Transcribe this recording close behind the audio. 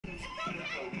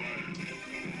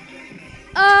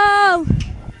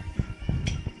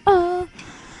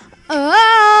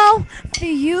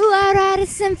a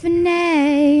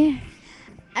symphony.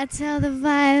 I tell the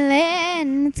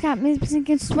violin, it's got me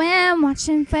sinking swim,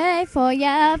 watching pray for you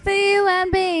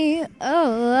and me.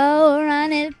 Oh,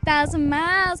 running 1,000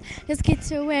 miles, just get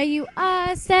to where you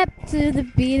are. Step to the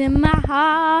beat of my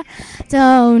heart.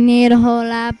 Don't need a whole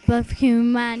lot of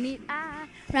humanity. I'd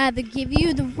rather give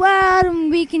you the world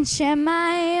and we can share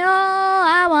my all.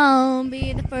 I won't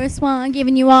be the first one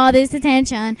giving you all this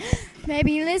attention.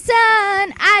 Baby, listen,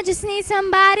 I just need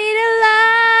somebody to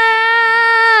love.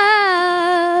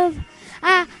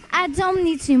 I don't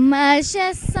need too much,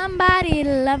 just somebody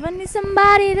to love. I need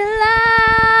somebody to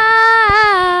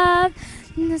love.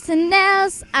 Nothing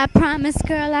else, I promise,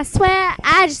 girl, I swear.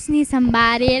 I just need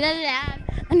somebody to love.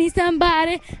 I need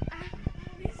somebody. I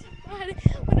need somebody.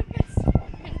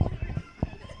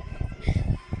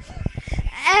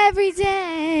 Every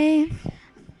day,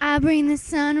 I bring the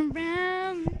sun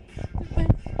around.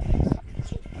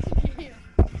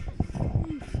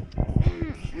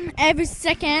 Every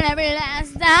second, every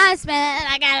last I spend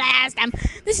like a last time.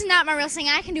 This is not my real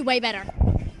singing. I can do way better.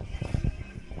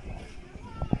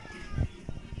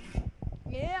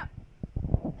 Yeah.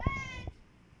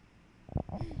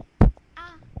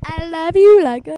 I love you like a